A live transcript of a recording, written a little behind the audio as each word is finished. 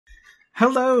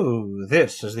Hello,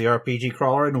 this is the RPG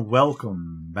Crawler, and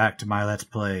welcome back to my Let's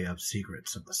Play of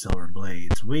Secrets of the Silver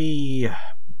Blades. We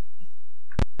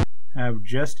have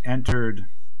just entered,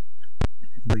 I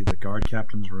believe, the guard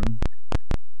captain's room.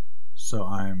 So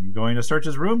I'm going to search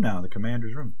his room now, the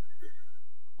commander's room.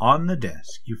 On the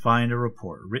desk, you find a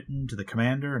report written to the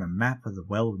commander and a map of the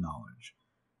Well of Knowledge.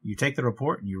 You take the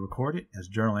report and you record it as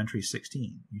Journal Entry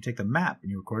 16. You take the map and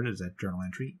you record it as Journal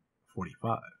Entry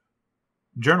 45.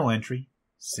 Journal Entry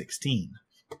 16.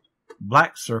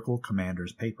 Black Circle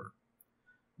Commander's Paper.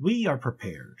 We are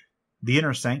prepared. The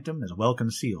inner sanctum is well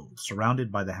concealed, surrounded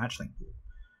by the hatchling pool.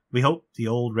 We hope the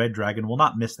old red dragon will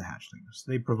not miss the hatchlings.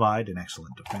 They provide an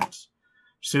excellent defense.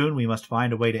 Soon we must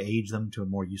find a way to age them to a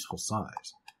more useful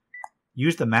size.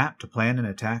 Use the map to plan an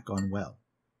attack on Well.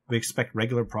 We expect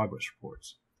regular progress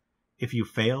reports. If you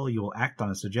fail, you will act on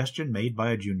a suggestion made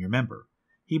by a junior member.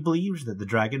 He believes that the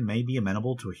dragon may be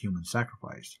amenable to a human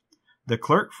sacrifice. The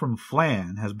clerk from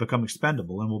Flan has become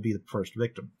expendable and will be the first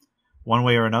victim. One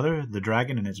way or another, the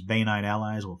dragon and its Banite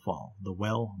allies will fall. The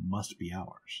Well must be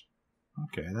ours.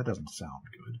 Okay, that doesn't sound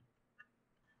good.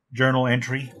 Journal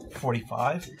Entry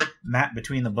 45. Map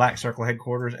between the Black Circle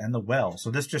headquarters and the Well.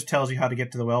 So this just tells you how to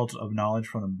get to the Well of Knowledge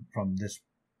from this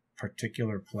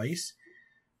particular place,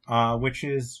 which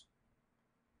is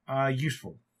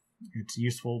useful. It's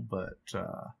useful, but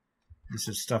this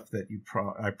is stuff that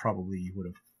I probably would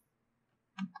have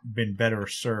been better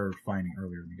served finding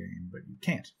earlier in the game, but you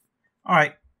can't.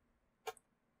 Alright.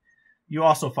 You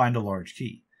also find a large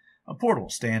key. A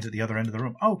portal stands at the other end of the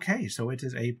room. Okay, so it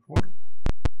is a portal.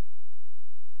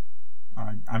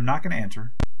 I'm not going to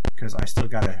enter, because I still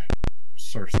got to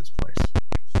search this place.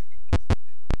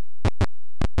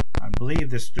 I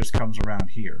believe this just comes around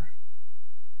here.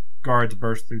 Guards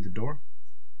burst through the door.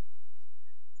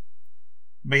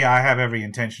 But yeah, I have every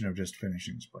intention of just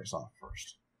finishing this place off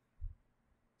first.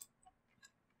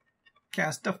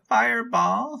 Cast a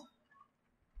fireball.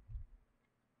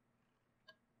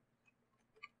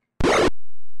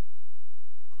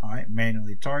 Alright,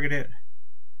 manually target it.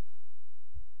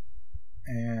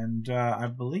 And I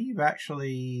believe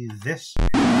actually this.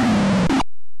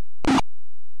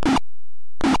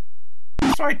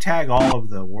 So I tag all of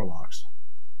the warlocks.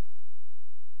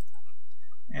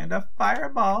 And a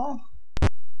fireball.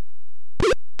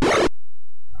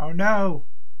 Oh no!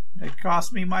 It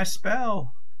cost me my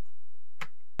spell.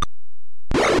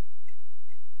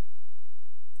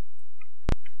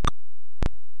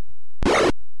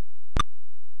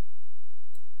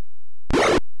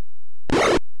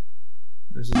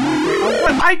 This is not great. Oh,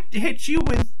 what? I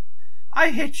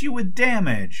hit you with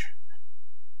damage.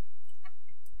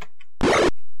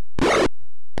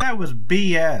 That was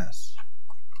BS.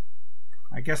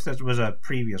 I guess that was a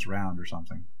previous round or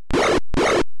something.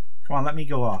 Come on, let me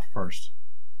go off first.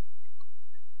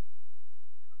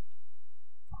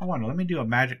 I wonder, let me do a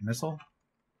magic missile.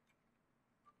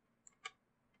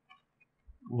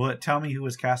 Will it tell me who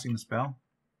was casting the spell?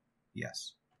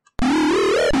 Yes.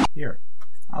 Here,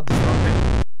 I'll disrupt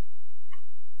it.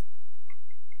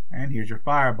 And here's your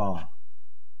fireball.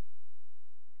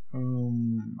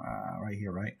 Right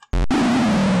here, right?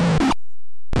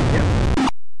 Yep.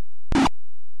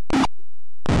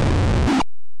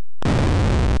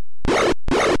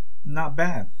 Not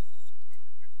bad.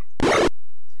 Of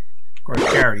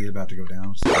course, Charity is about to go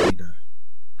down, so I need to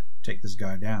take this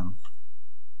guy down.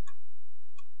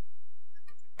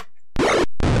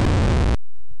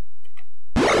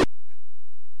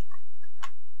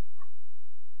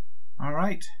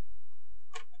 Alright.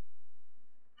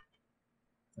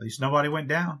 At least nobody went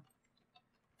down.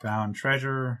 Found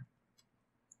treasure.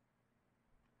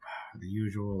 The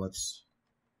usual. Let's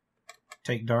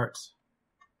take darts.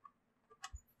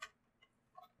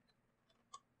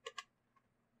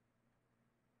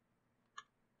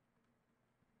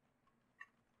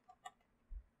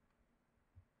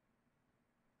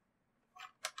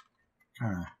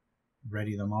 Kind of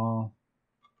ready them all.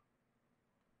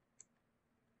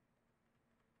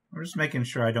 I'm just making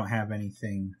sure I don't have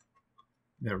anything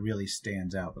that really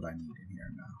stands out that I need in here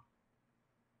now.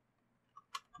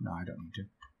 No, I don't need to.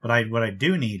 But what I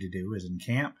do need to do is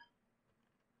encamp.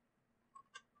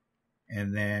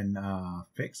 And then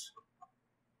fix.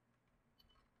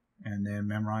 And then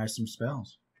memorize some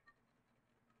spells.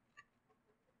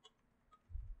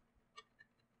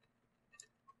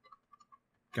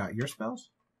 Got your spells?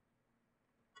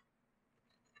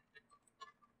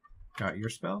 Got your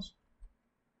spells?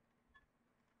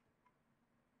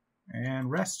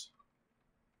 And rest.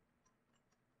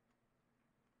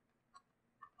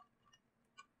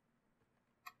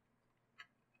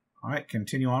 Alright,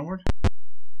 continue onward.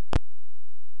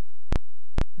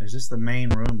 Is this the main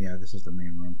room? Yeah, this is the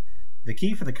main room. The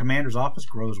key for the commander's office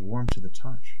grows warm to the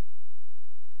touch.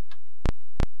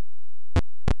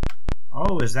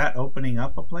 Oh, is that opening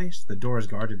up a place? The door is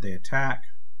guarded. They attack.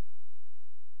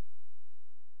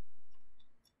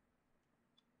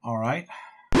 Alright.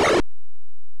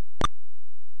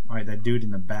 Alright, that dude in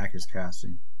the back is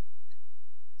casting.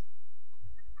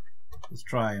 Let's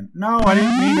try and... No, I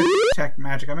didn't mean to detect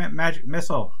magic. I meant magic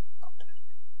missile.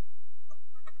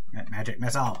 Magic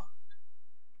missile.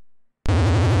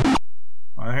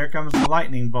 Well, here comes the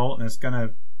lightning bolt, and it's gonna...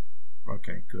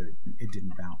 Okay, good. It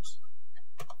didn't bounce.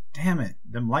 Damn it.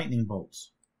 Them lightning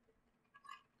bolts.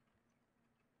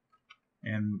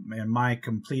 And my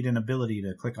complete inability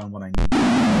to click on what I need.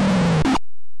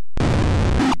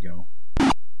 There you go.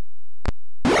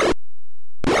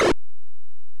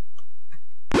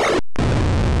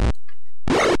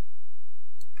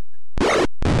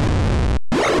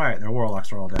 Alright, their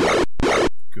warlocks are all down.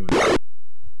 Good.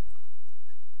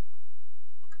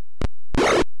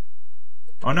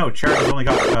 Oh no, Charity's only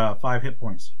got 5 hit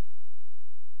points.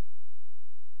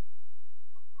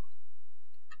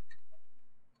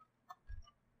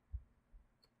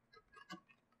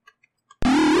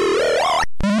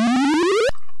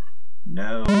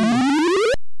 No.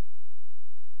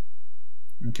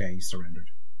 Okay, he surrendered.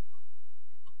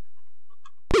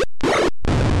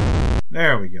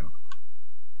 There we go.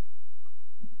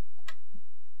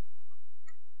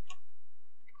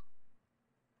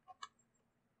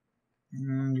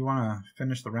 You want to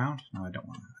finish the round? No, I don't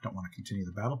want to. I don't want to continue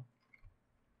the battle.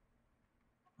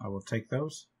 I will take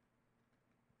those.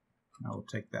 I will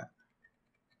take that.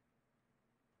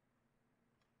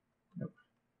 Nope.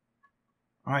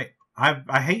 All right.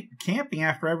 I hate camping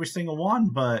after every single one,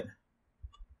 but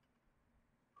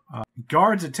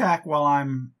guards attack while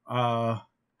I'm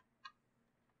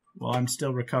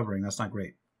still recovering. That's not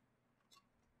great.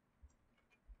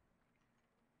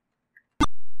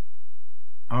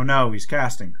 Oh no, he's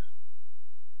casting.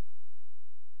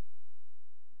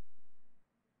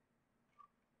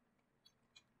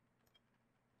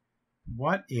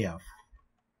 What if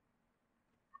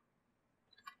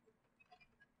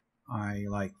I,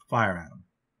 like, fire at him?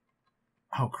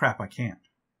 Oh crap, I can't.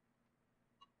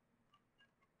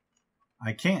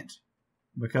 I can't,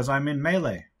 because I'm in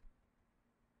melee.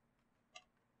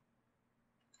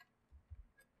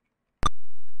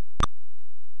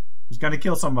 He's gonna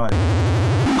kill somebody.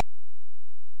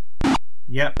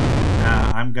 Yep.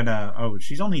 I'm gonna... Oh,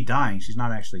 she's only dying. She's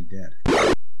not actually dead.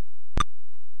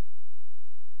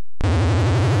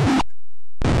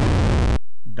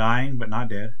 Dying, but not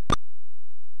dead.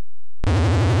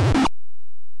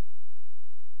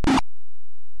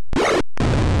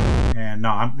 And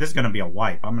no, this is going to be a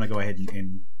wipe. I'm going to go ahead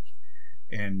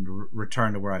and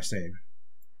return to where I saved.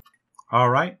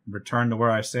 Alright, return to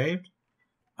where I saved.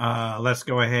 Let's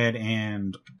go ahead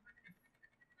and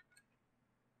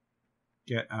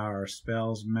get our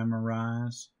spells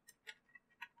memorized.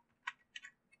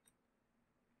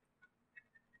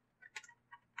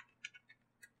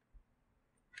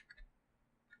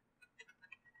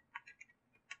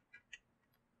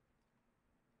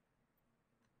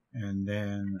 And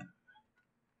then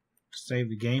save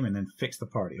the game and then fix the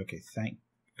party. Okay, thank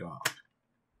God.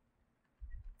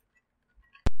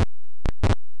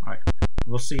 Alright,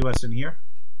 we'll see what's in here.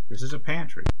 This is a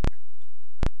pantry.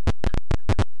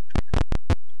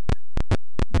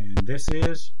 And this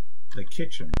is the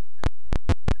kitchen.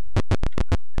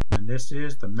 And this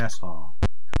is the mess hall.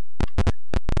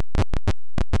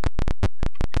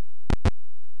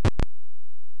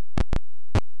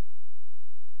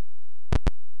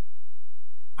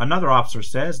 Another officer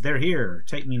says, "They're here.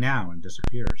 Take me now," and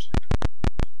disappears.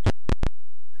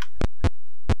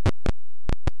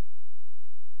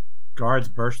 Guards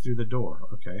burst through the door.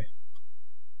 Okay.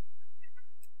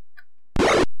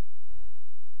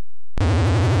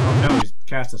 Oh no, he's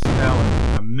cast a spell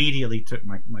and immediately took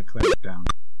my cleric down.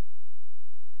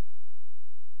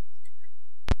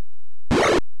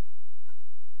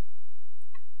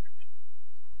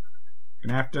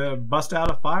 Gonna have to bust out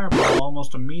a fireball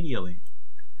almost immediately.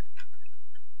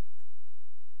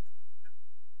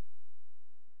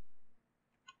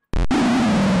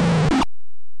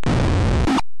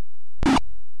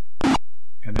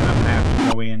 And then I'm going to have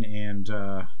to go in and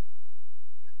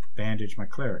bandage my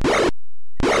cleric.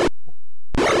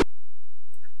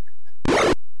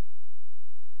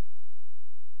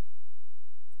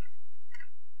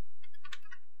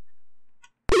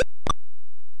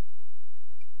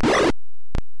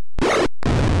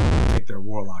 Take their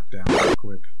warlock down real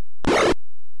quick.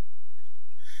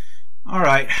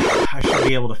 Alright, I should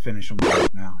be able to finish them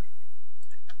out now.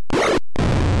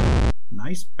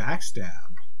 nice backstab.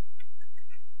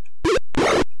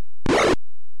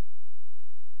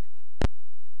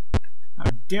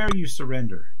 How dare you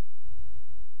surrender?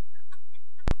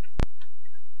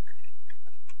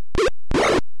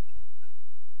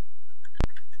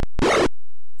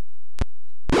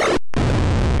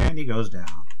 And he goes down.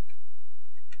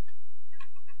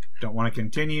 Don't want to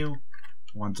continue.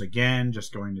 Once again,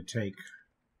 just going to take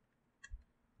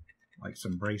like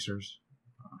some bracers.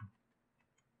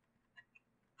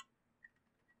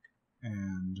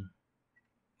 And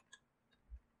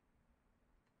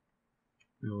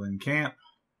we will encamp.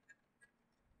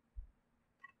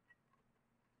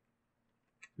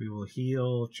 We will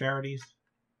heal Charities.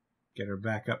 Get her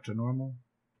back up to normal.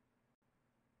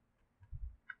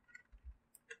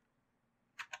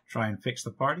 Try and fix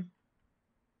the party.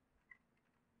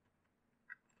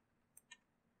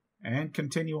 And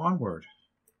continue onward.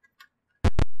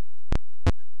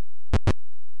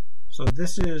 So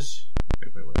this is...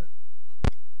 Wait.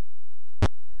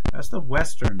 That's the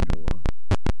western door.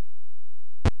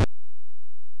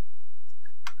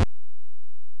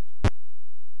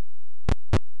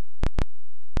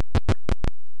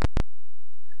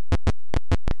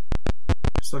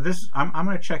 So this, I'm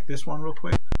going to check this one real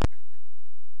quick.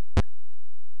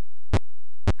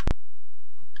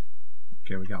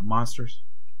 Okay, we got monsters.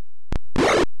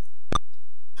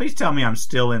 Please tell me I'm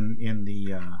still in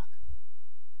the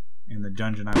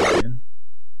dungeon I was in.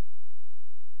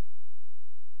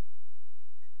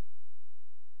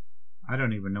 I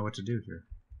don't even know what to do here.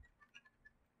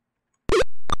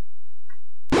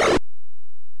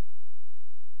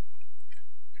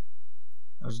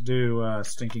 Let's do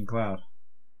Stinking Cloud.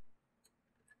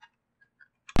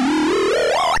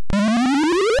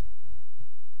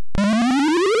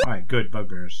 Alright, good.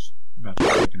 Bugbear's about to be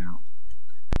taken out.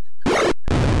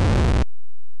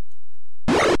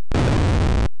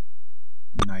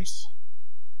 Nice.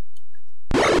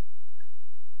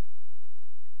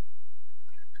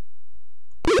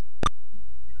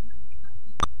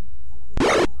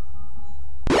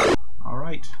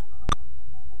 Alright.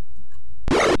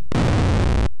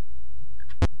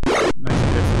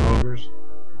 Nice bit for ogres.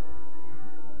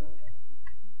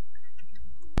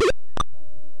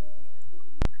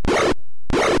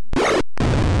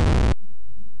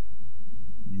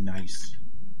 Nice.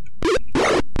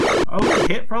 Oh,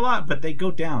 they hit for a lot, but they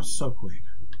go down so quick.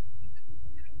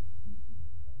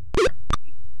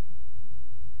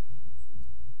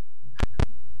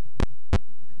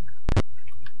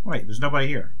 Wait, there's nobody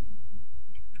here.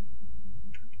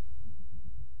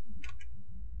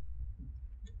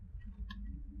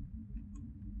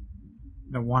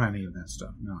 I don't want any of that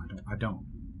stuff. No, I don't.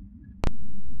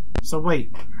 So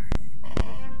wait.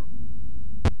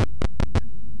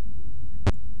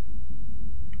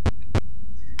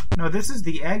 No, this is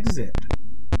the exit.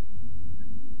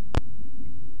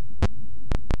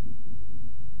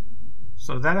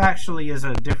 So that actually is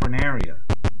a different area.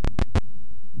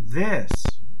 This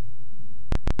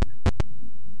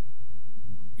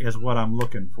is what I'm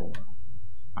looking for.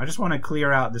 I just want to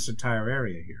clear out this entire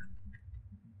area here.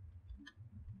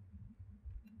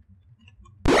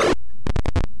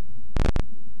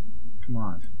 Come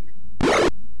on.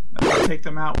 Let's take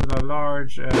them out with a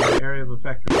large area of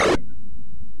effect.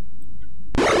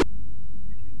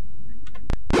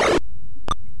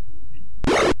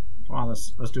 Come on,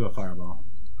 let's do a fireball.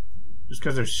 Just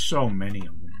because there's so many of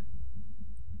them.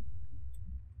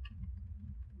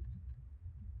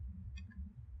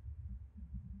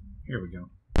 Here we go.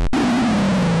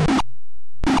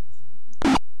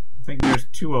 I think there's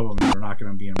two of them that are not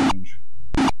going to be in range.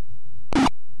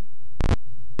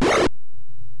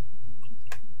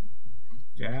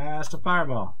 Just a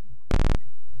fireball.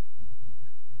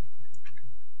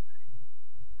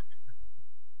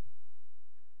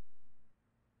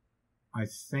 I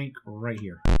think right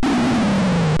here. 3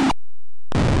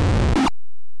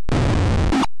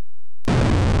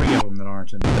 of them that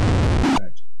aren't in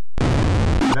effect.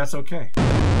 But that's okay.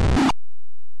 Try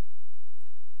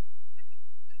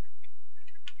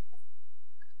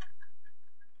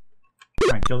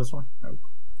and kill this one? Nope.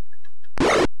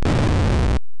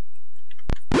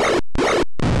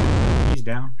 He's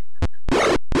down.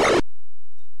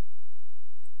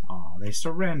 Oh, they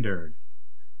surrendered.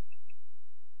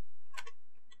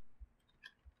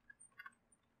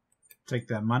 Take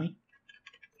that money.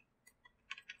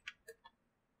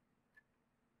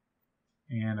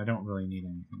 And I don't really need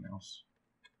anything else.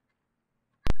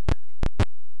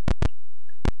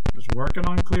 Just working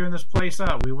on clearing this place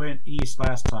out. We went east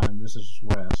last time. This is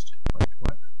west. Wait,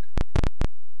 what?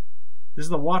 This is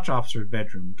the watch officer's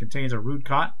bedroom. It contains a rude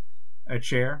cot, a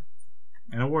chair,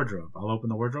 And a wardrobe. I'll open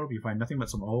the wardrobe. You find nothing but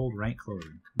some old, rank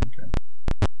clothing. Okay.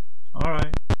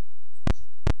 Alright.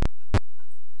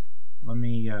 Let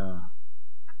me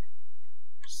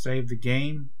save the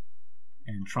game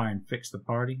and try and fix the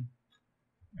party.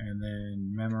 And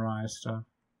then memorize stuff.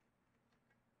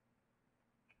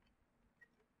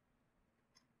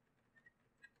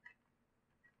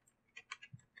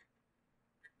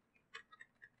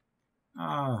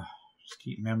 Just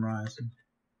keep memorizing.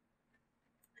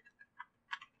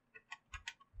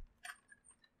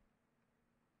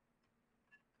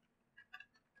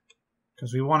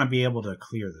 Because we want to be able to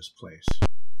clear this place.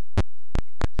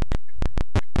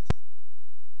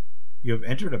 You have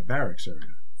entered a barracks area.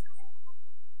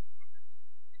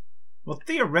 Well,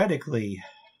 theoretically,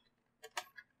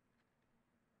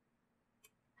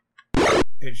 oh,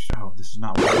 this is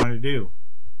not what I want to do.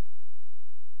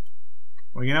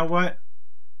 Well, you know what?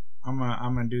 I'm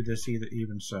gonna do this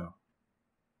even so.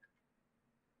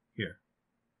 Here.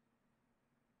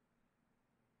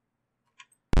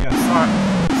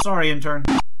 Yeah, sorry, intern.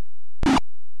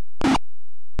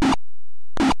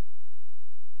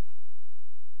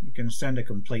 You can send a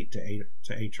complaint to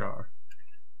HR.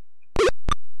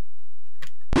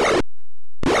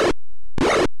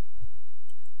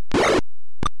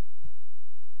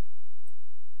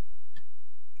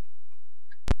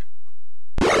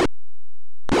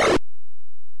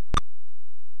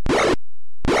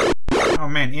 Oh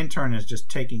man, intern is just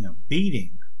taking a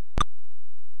beating.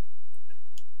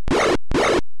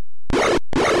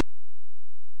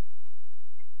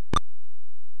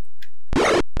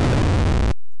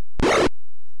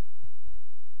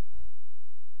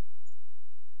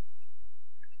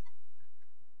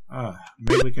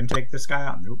 Maybe we can take this guy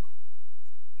out. Nope.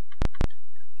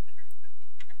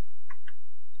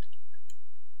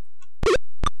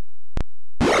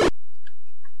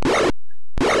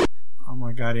 Oh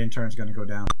my god, intern's gonna go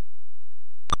down.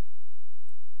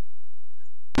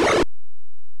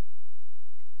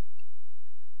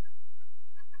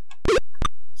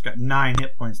 It's got 9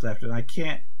 hit points left, and I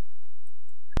can't.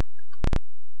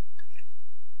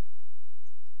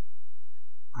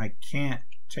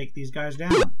 Take these guys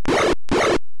down.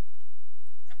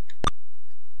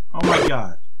 Oh my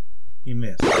god. He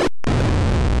missed.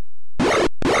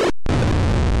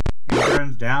 He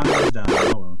turns down and he's done.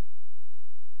 Oh well.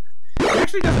 It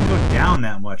actually doesn't go down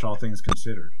that much, all things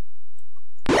considered.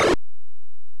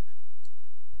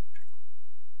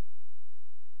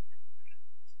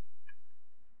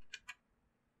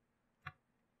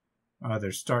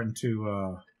 They're starting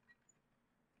to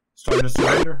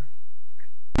surrender.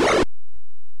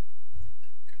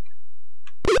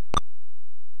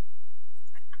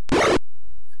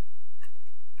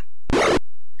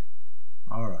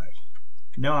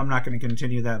 No, I'm not going to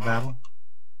continue that battle.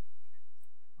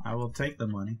 I will take the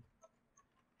money.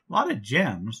 A lot of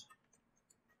gems.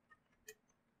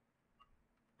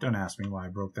 Don't ask me why I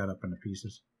broke that up into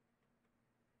pieces.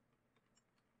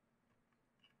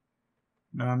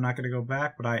 No, I'm not going to go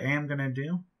back. What I am going to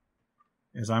do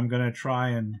is I'm going to try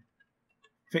and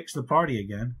fix the party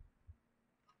again.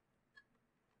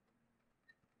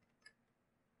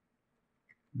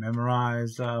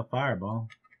 Memorize Fireball.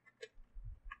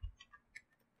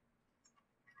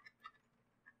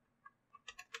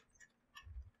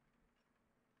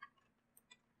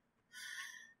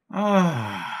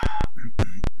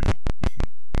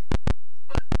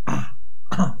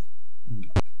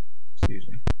 Excuse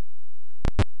me.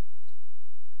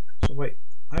 So wait,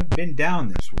 I've been down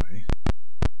this way,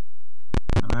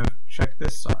 and I've checked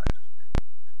this side.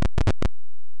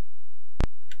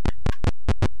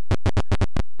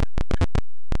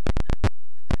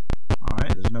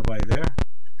 Alright, there's nobody there.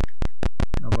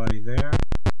 Nobody there.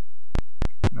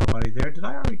 Nobody there. Did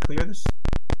I already clear this?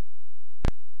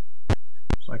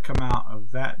 So I come out of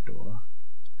that door.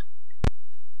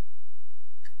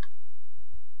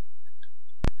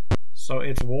 So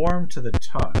it's warm to the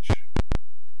touch.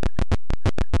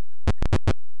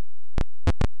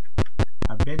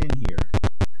 I've been in here.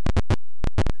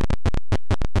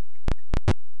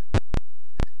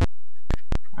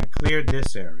 I cleared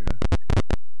this area.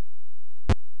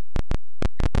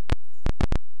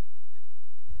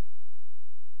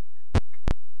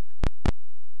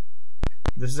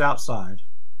 This is outside.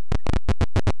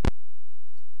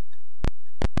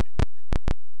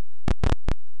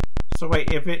 So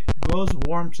wait, if it glows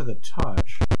warm to the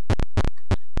touch...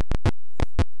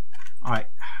 Alright.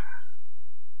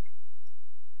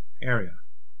 Area.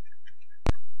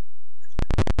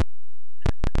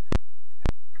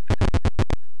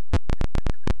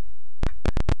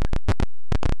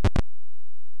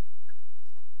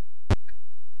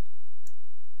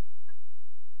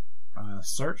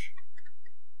 Search.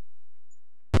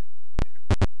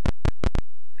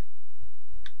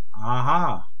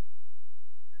 Aha.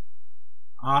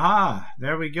 Aha.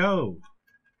 There we go.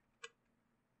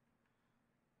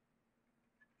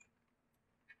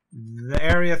 The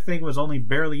area thing was only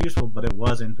barely useful, but it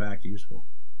was in fact useful.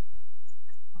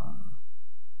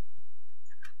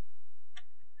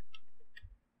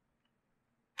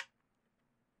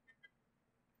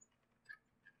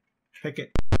 Pick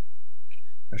it.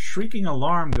 A shrieking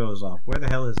alarm goes off. Where the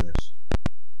hell is this?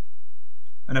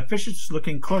 An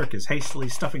officious-looking clerk is hastily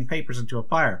stuffing papers into a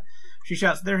fire. She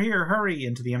shouts, "They're here! Hurry!"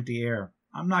 into the empty air.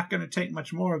 "I'm not going to take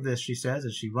much more of this," she says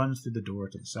as she runs through the door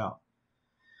to the south.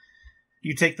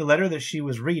 You take the letter that she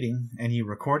was reading, and you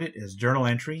record it as Journal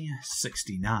Entry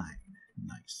 69.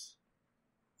 Nice.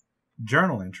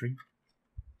 Journal Entry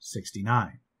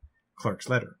 69. Clerk's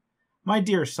letter. My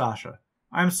dear Sasha,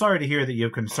 I am sorry to hear that you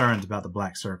have concerns about the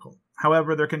Black Circle.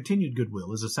 However, their continued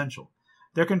goodwill is essential.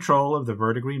 Their control of the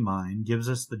verdigris mine gives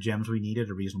us the gems we need at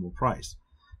a reasonable price.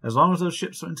 As long as those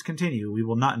shipments continue, we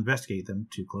will not investigate them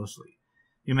too closely.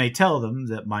 You may tell them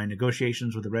that my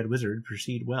negotiations with the Red Wizard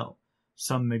proceed well.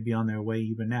 Some may be on their way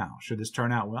even now. Should this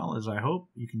turn out well, as I hope,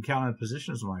 you can count on the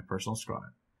position as my personal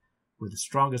scribe. With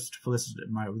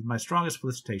my strongest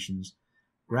felicitations,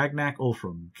 Gragnak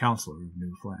Ulfram, Counselor of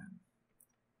New Flan.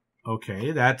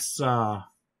 Okay, that's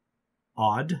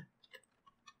odd.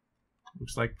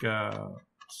 Looks like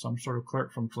some sort of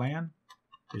clerk from Flan.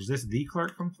 Is this the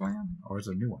clerk from Flan, or is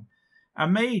it a new one? A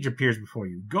mage appears before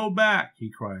you. "Go back," he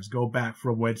cries. "Go back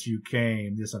from whence you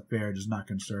came. This affair does not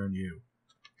concern you."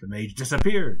 The mage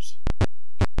disappears.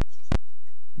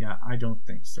 Yeah, I don't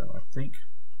think so. I think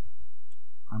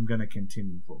I'm going to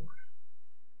continue forward.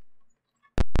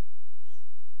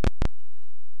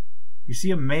 You see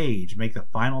a mage make the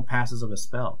final passes of a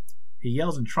spell. He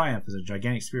yells in triumph as a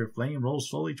gigantic sphere of flame rolls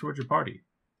slowly towards your party.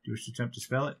 Do you wish to attempt to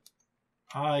spell it?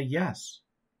 Yes.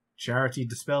 Charity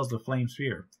dispels the flame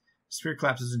sphere. The sphere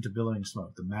collapses into billowing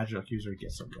smoke. The magic accuser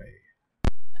gets away.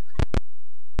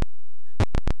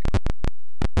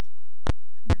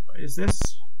 What is this?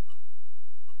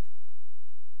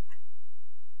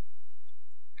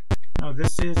 No,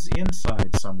 this is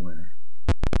inside somewhere.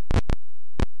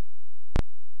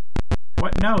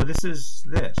 What? No, this is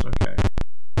this. Okay.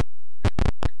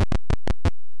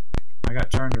 I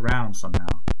got turned around somehow.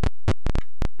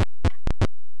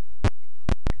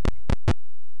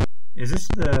 Is this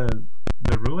the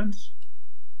ruins?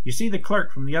 You see the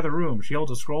clerk from the other room. She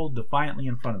holds a scroll defiantly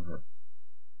in front of her.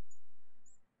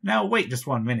 "Now wait just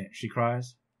 1 minute," she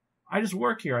cries. "I just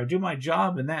work here. I do my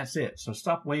job and that's it. So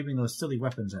stop waving those silly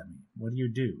weapons at me." What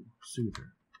do? Soothe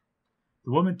her.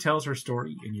 The woman tells her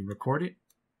story and you record it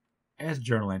as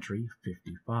Journal Entry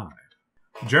 55.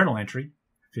 Journal Entry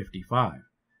 55.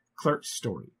 Clerk's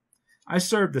story. I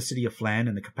served the city of Flan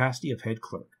in the capacity of head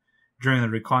clerk. During the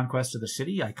reconquest of the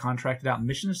city, I contracted out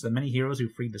missions to the many heroes who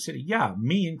freed the city. Yeah,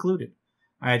 me included.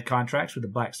 I had contracts with the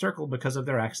Black Circle because of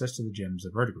their access to the gems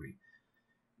of verdigris.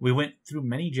 We went through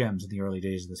many gems in the early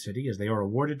days of the city, as they were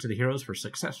awarded to the heroes for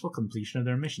successful completion of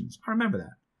their missions. I remember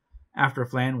that. After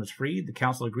Flan was freed, the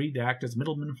council agreed to act as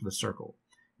middlemen for the Circle.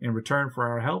 In return for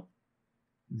our help,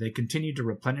 they continued to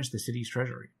replenish the city's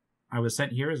treasury. I was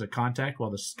sent here as a contact while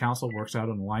the council works out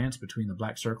an alliance between the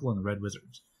Black Circle and the Red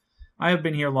Wizards. I have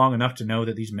been here long enough to know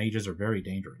that these mages are very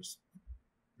dangerous.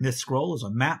 This scroll is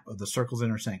a map of the Circle's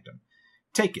inner sanctum.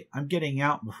 Take it. I'm getting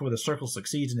out before the Circle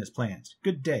succeeds in its plans.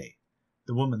 Good day.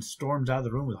 The woman storms out of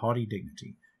the room with haughty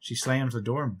dignity. She slams the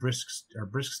door and brisk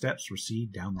steps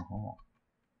recede down the hall.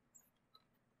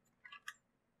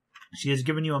 She has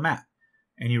given you a map,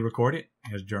 and you record it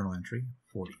as Journal Entry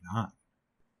 49.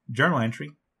 Journal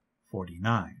Entry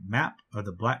 49. Map of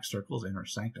the Black Circle's inner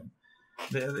sanctum.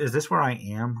 Is this where I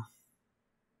am?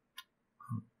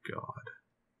 Oh, God.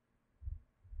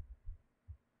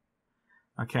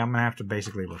 Okay, I'm going to have to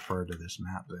basically refer to this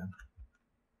map then.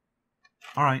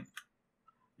 Alright.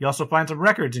 You also find some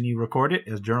records and you record it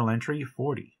as Journal Entry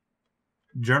 40.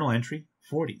 Journal Entry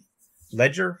 40.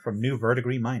 Ledger from New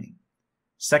Verdigris Mining.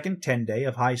 Second 10 day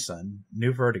of High Sun,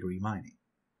 New Verdigris Mining.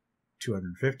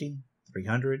 250,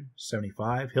 300,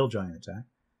 75, Hill Giant attack.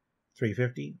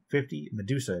 350, 50,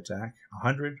 Medusa attack.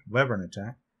 100, Wyvern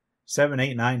attack. 7,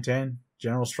 8, 9, 10,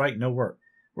 General Strike, no work.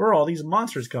 Where are all these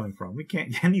monsters coming from? We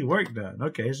can't get any work done.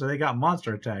 Okay, so they got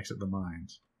monster attacks at the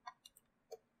mines.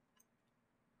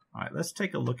 Alright, let's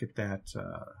take a look at that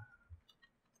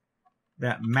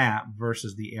that map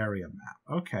versus the area map.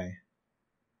 Okay.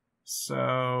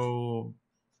 So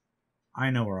I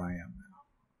know where I am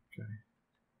now. Okay.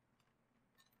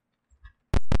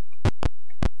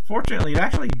 Fortunately, it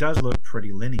actually does look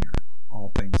pretty linear.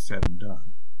 all things said and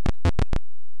done.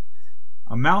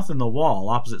 A mouth in the wall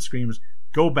opposite screams,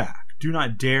 "Go back. Do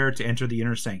not dare to enter the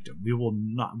inner sanctum. We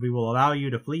will allow you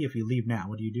to flee if you leave now."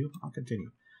 What do you do? I'll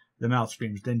continue. The mouth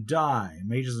screams, "Then die."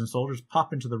 Mages and soldiers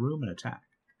pop into the room and attack.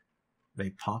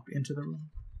 They pop into the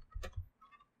room.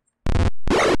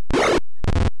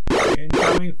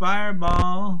 Incoming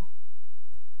fireball.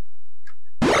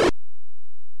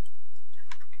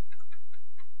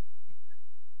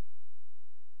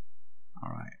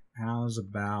 Alright, how's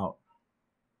about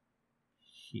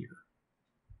here?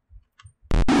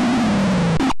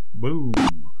 Boom.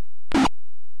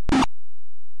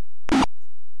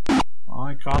 Well,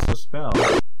 it cost a spell.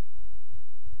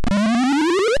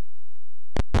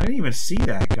 I didn't even see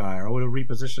that guy, or I would have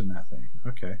repositioned that thing.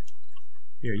 Okay.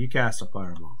 Here, you cast a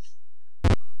fireball.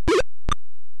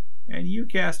 And you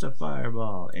cast a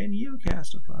fireball. And you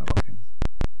cast a fireball. Okay.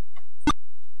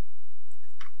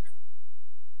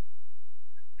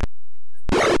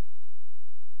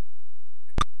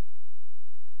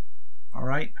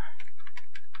 Alright.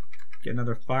 Get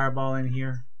another fireball in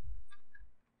here.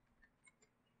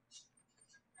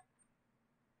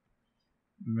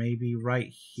 Maybe right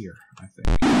here, I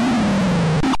think.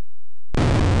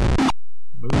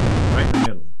 Boom, right in the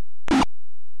middle.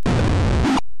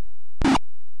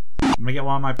 I'm gonna get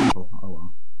one of my people. Oh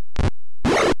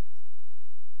well.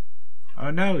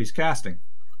 Oh no, he's casting.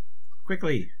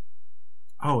 Quickly.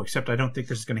 Oh, except I don't think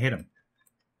this is gonna hit him.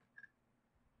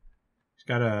 He's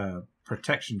got a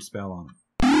protection spell on him.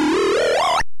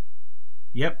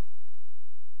 Yep.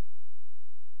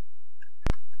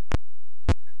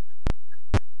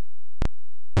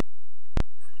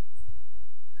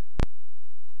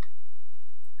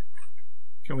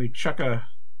 Can we chuck a...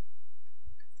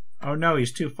 Oh no,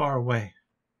 he's too far away.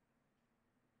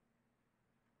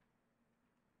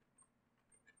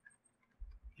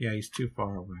 Yeah, he's too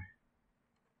far away.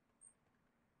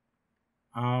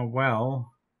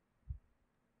 Well...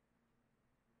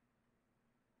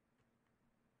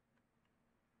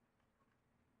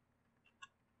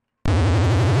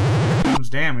 Here comes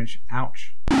damage.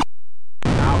 Ouch.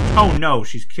 Ouch. Oh no,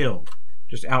 she's killed.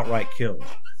 Just outright killed.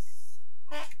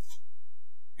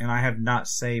 And I have not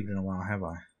saved in a while, have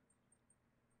I?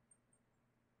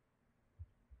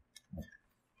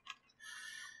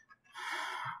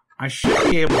 I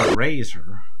should be able to raise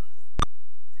her.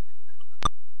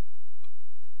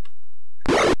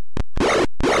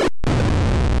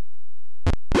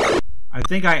 I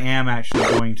think I am actually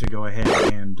going to go ahead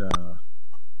and...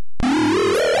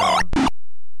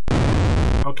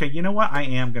 okay, you know what? I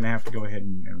am going to have to go ahead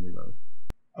and reload.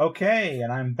 Okay,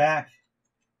 and I'm back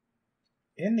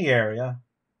in the area,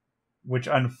 which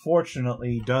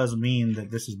unfortunately does mean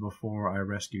that this is before I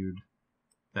rescued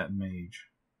that mage.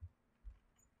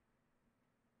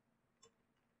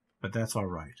 But that's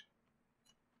alright,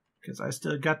 because I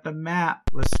still got the map.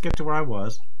 Let's get to where I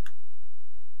was.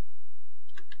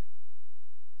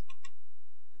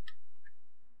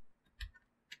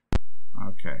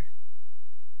 Okay.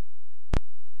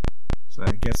 So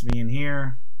that gets me in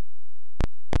here.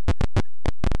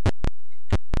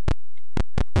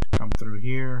 Come through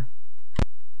here.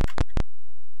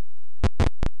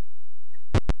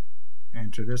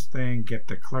 Enter this thing, get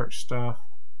the clerk stuff.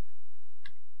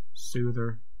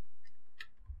 Soother.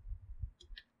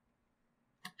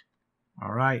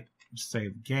 Alright,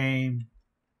 save the game.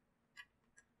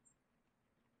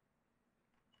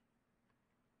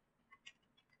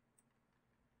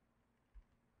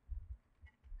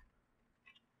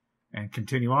 And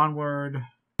continue onward.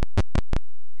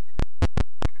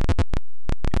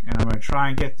 And I'm going to try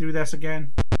and get through this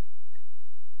again.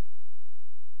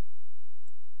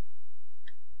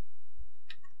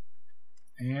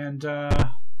 And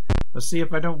let's see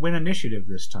if I don't win initiative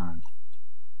this time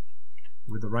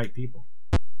with the right people.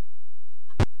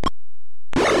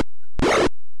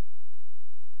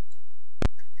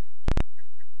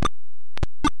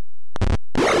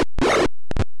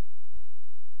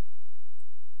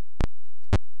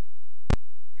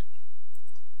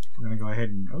 We're going to go ahead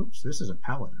and... Oops, this is a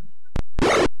paladin.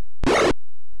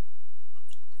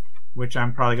 Which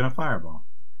I'm probably going to fireball.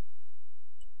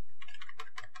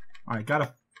 Alright,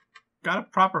 got a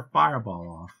proper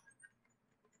fireball off.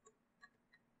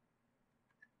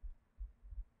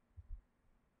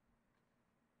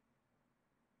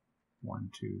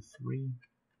 One, two, three.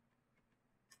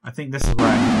 I think this is where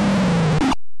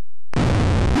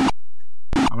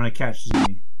I'm going to catch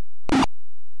Zuni.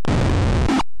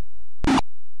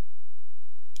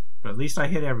 But at least I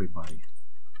hit everybody.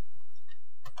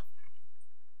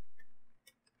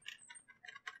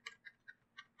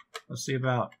 Let's see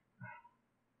about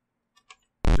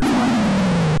this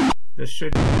one. This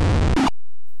should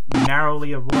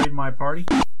narrowly avoid my party.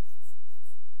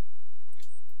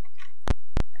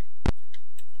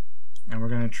 And we're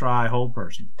going to try hold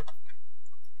person.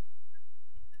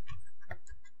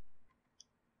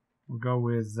 We'll go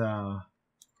with the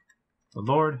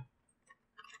Lord,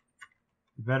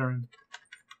 the Veteran,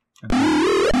 and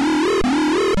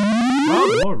well,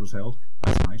 the Lord was held.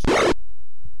 That's nice.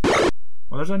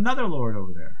 Well, there's another Lord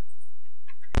over there.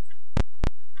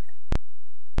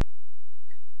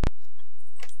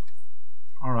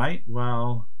 Alright,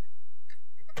 well,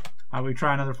 how about we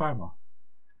try another fireball?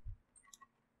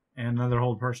 And another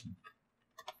hold person.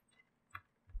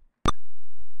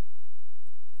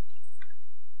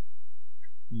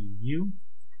 You.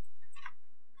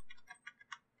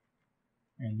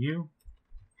 And you.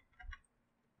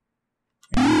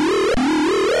 And you.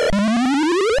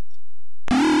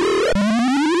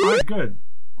 Alright, good.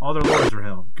 All their lords are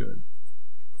held. Good.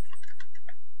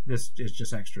 This is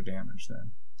just extra damage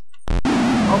then.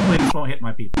 Hopefully this won't hit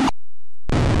my people.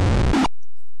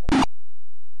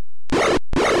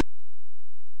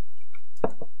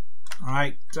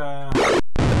 Alright,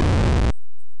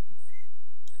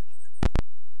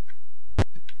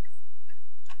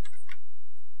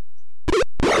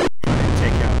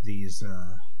 take out these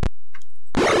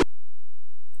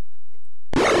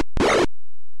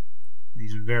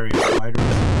various spiders.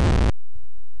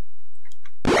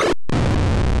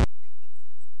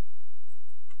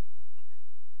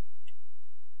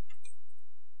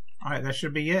 Alright, that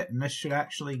should be it, and this should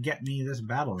actually get me this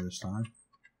battle this time.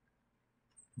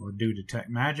 We'll do detect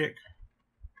magic.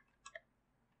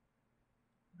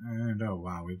 And oh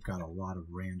wow, we've got a lot of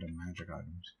random magic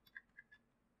items.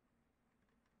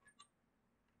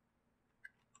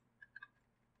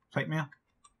 Plate mail.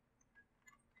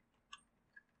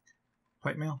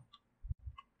 Plate mail.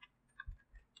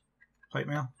 Plate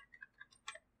mail.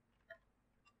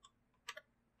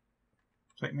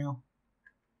 Plate mail.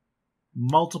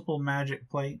 Multiple magic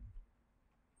plate.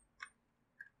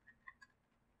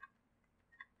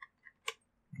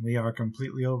 We are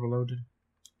completely overloaded.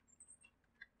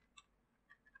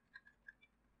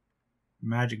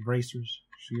 Magic bracers,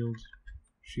 shields,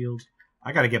 shields.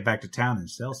 I gotta get back to town and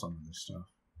sell some of this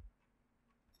stuff.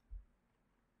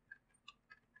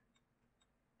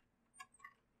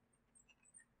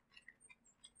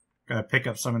 Gotta pick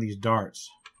up some of these darts.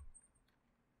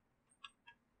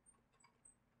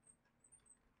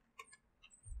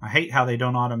 I hate how they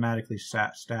don't automatically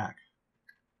stack.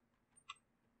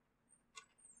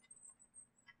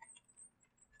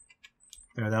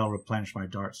 There, that'll replenish my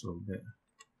darts a little bit.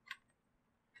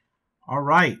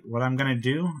 Alright, what I'm going to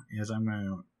do is I'm going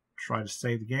to try to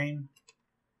save the game.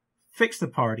 Fix the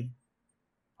party.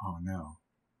 Oh no.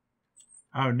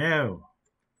 Oh no.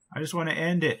 I just want to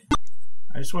end it.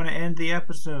 I just want to end the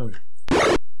episode.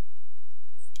 Can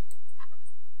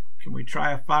we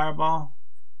try a fireball?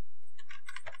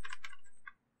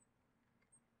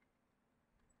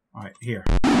 Alright, here.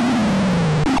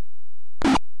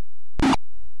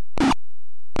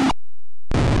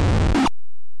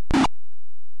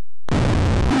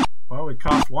 Well, we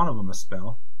cost one of them a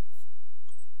spell.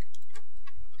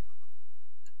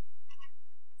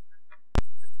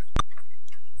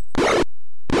 Alright,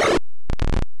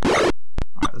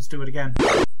 let's do it again.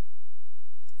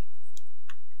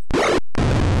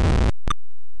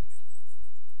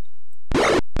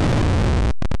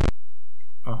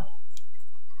 Oh.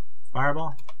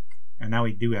 Fireball. And now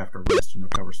we do have to rest and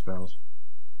recover spells.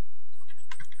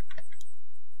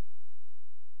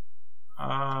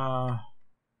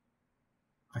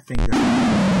 I think this.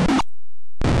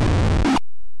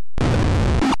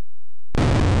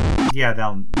 Yeah,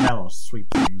 that'll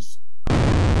sweep things.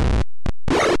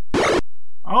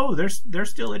 Oh, they're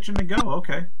still itching to go.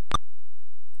 Okay.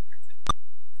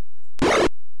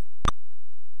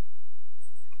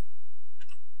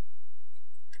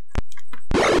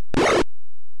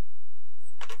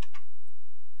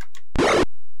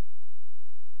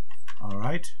 All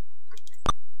right.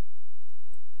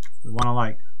 We want to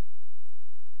like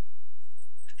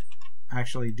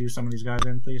actually do some of these guys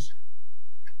in, please.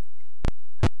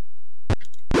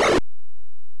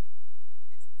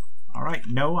 Alright,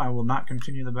 no, I will not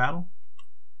continue the battle.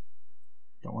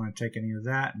 Don't want to take any of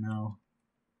that, no.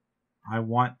 I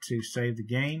want to save the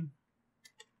game.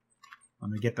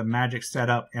 Let me get the magic set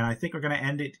up, and I think we're going to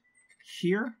end it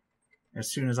here as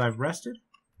soon as I've rested.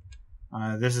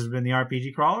 This has been the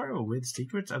RPG Crawler with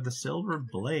Secrets of the Silver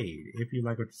Blade. If you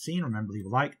like what you've seen, remember to leave a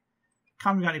like,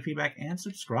 comment, got any feedback, and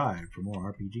subscribe for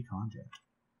more RPG content.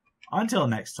 Until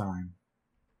next time,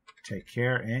 take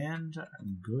care and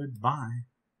goodbye.